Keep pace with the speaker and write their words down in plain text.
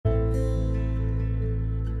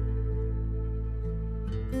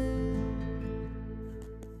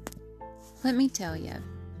Let me tell you,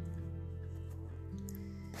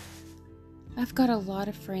 I've got a lot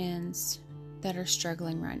of friends that are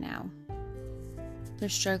struggling right now. They're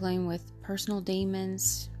struggling with personal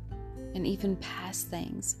demons and even past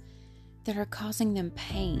things that are causing them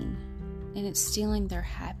pain, and it's stealing their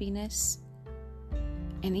happiness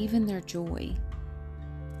and even their joy.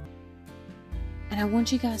 And I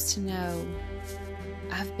want you guys to know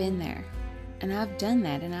I've been there, and I've done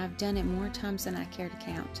that, and I've done it more times than I care to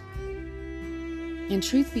count. And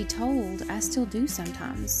truth be told, I still do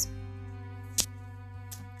sometimes.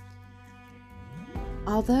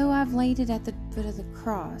 Although I've laid it at the foot of the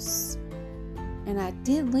cross, and I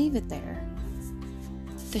did leave it there,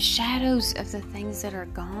 the shadows of the things that are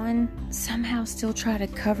gone somehow still try to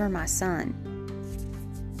cover my son.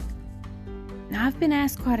 Now, I've been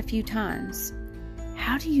asked quite a few times,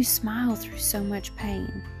 how do you smile through so much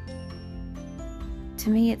pain? To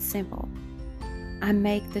me, it's simple. I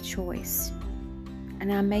make the choice,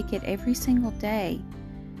 and I make it every single day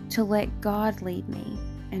to let God lead me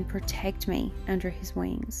and protect me under His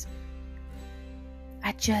wings.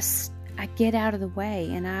 I get out of the way,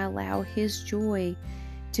 and I allow His joy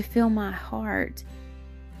to fill my heart,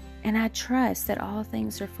 and I trust that all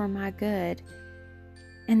things are for my good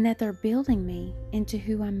and that they're building me into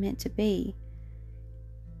who I'm meant to be.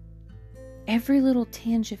 Every little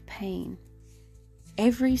tinge of pain,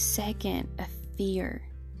 every second of fear,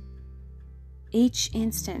 each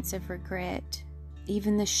instance of regret,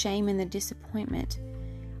 even the shame and the disappointment,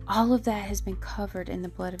 all of that has been covered in the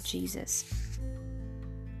blood of Jesus.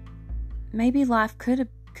 Maybe life could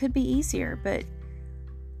be easier, but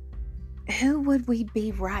who would we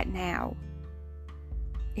be right now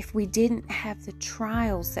if we didn't have the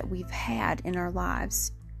trials that we've had in our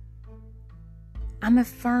lives? I'm a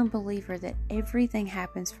firm believer that everything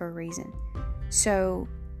happens for a reason. So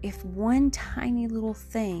if one tiny little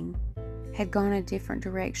thing had gone a different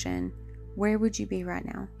direction, where would you be right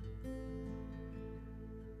now?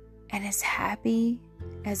 And as happy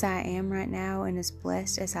as I am right now, and as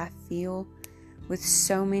blessed as I feel with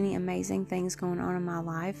so many amazing things going on in my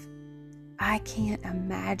life, I can't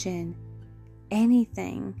imagine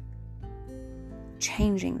anything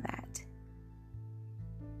changing that.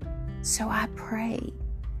 So I pray,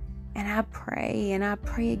 and I pray, and I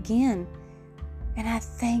pray again, and I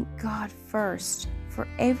thank God first for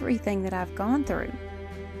everything that I've gone through.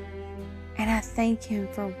 And I thank Him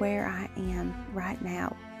for where I am right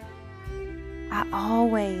now. I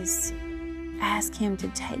always ask Him to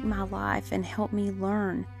take my life and help me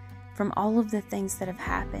learn from all of the things that have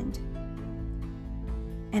happened.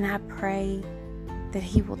 And I pray that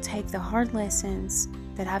He will take the hard lessons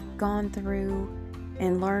that I've gone through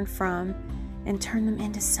and learned from and turn them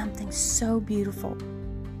into something so beautiful.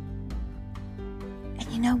 And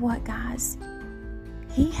you know what, guys?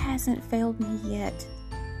 He hasn't failed me yet.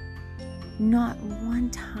 Not one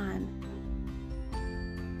time.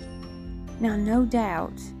 Now, no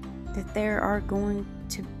doubt that there are going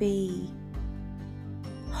to be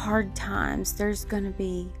hard times. There's going to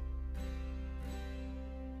be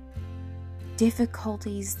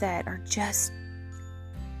difficulties that are just,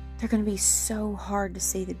 they're going to be so hard to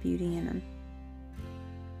see the beauty in them.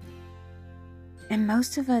 And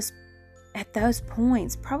most of us at those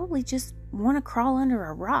points probably just want to crawl under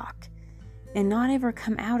a rock and not ever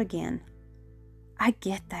come out again. I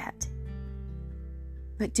get that.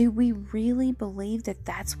 But do we really believe that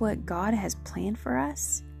that's what God has planned for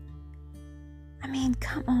us? I mean,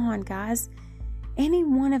 come on, guys. Any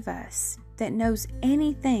one of us that knows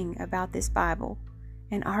anything about this Bible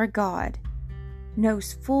and our God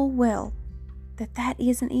knows full well that that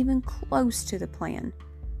isn't even close to the plan.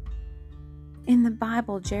 In the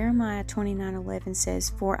Bible, Jeremiah 29:11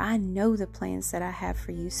 says, "For I know the plans that I have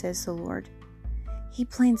for you, says the Lord." He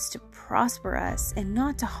plans to prosper us and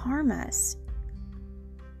not to harm us.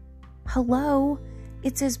 Hello,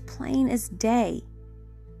 it's as plain as day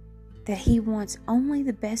that He wants only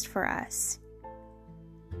the best for us.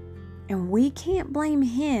 And we can't blame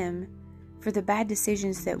Him for the bad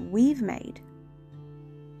decisions that we've made.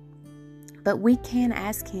 But we can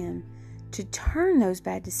ask Him to turn those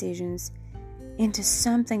bad decisions into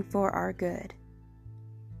something for our good.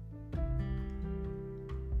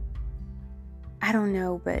 I don't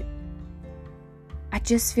know, but I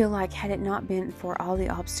just feel like had it not been for all the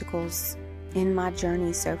obstacles in my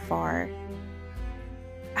journey so far,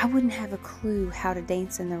 I wouldn't have a clue how to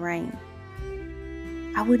dance in the rain.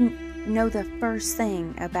 I wouldn't know the first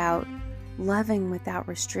thing about loving without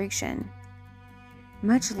restriction,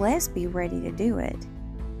 much less be ready to do it.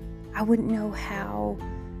 I wouldn't know how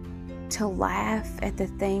to laugh at the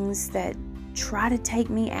things that try to take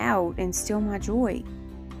me out and steal my joy.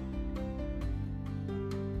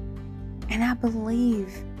 And I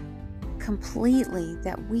believe completely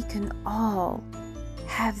that we can all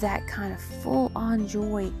have that kind of full-on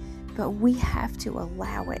joy, but we have to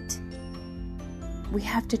allow it. We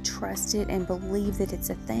have to trust it and believe that it's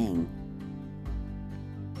a thing.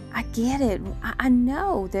 I get it. I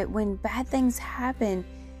know that when bad things happen,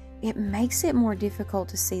 it makes it more difficult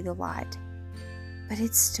to see the light, but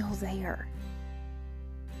it's still there.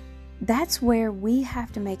 That's where we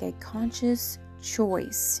have to make a conscious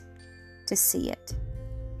choice to see it.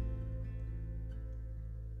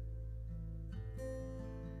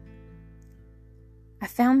 I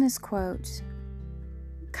found this quote,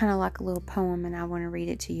 kind of like a little poem, and I want to read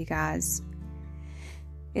it to you guys.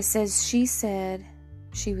 It says, "She said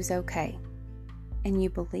she was okay, and you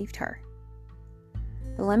believed her.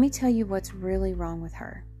 But let me tell you what's really wrong with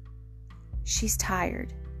her. She's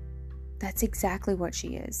tired. That's exactly what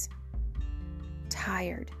she is.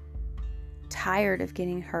 Tired. Tired of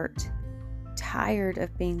getting hurt. Tired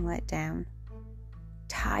of being let down.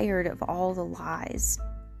 Tired of all the lies.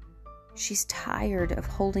 She's tired of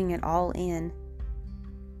holding it all in.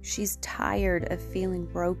 She's tired of feeling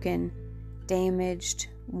broken, damaged,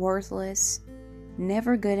 worthless,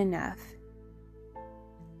 never good enough.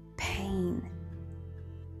 Pain.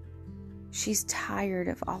 She's tired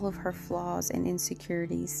of all of her flaws and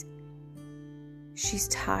insecurities. She's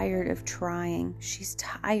tired of trying. She's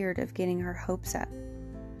tired of getting her hopes up.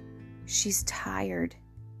 She's tired.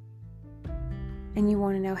 And you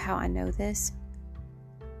want to know how I know this?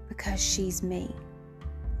 Because she's me.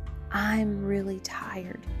 I'm really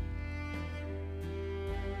tired."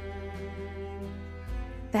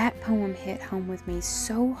 That poem hit home with me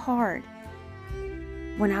so hard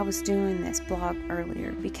when I was doing this blog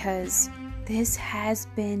earlier, because this has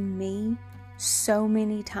been me so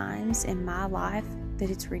many times in my life that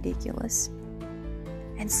it's ridiculous.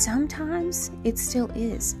 And sometimes it still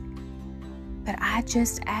is. But I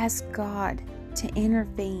just ask God to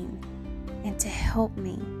intervene and to help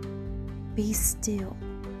me be still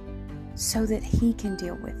so that He can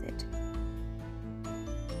deal with it.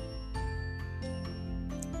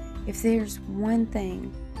 If there's one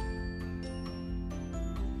thing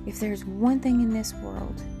in this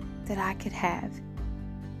world that I could have,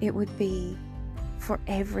 it would be for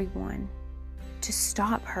everyone to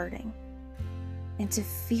stop hurting and to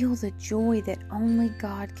feel the joy that only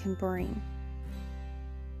God can bring.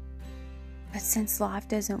 But since life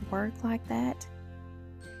doesn't work like that,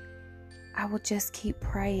 I will just keep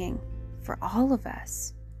praying for all of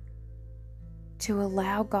us to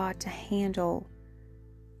allow God to handle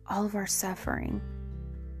all of our suffering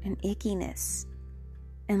and ickiness,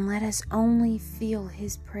 and let us only feel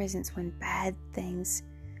His presence when bad things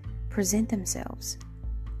present themselves.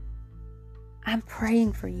 I'm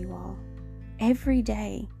praying for you all every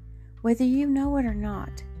day, whether you know it or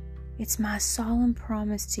not. It's my solemn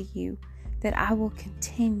promise to you that I will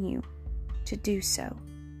continue to do so.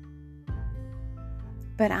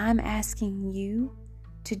 But I'm asking you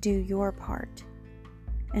to do your part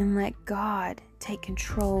and let God take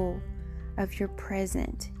control of your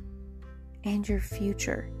present and your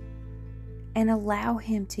future, and allow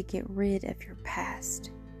Him to get rid of your past.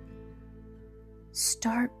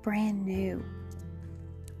 Start brand new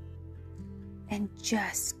and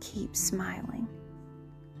just keep smiling.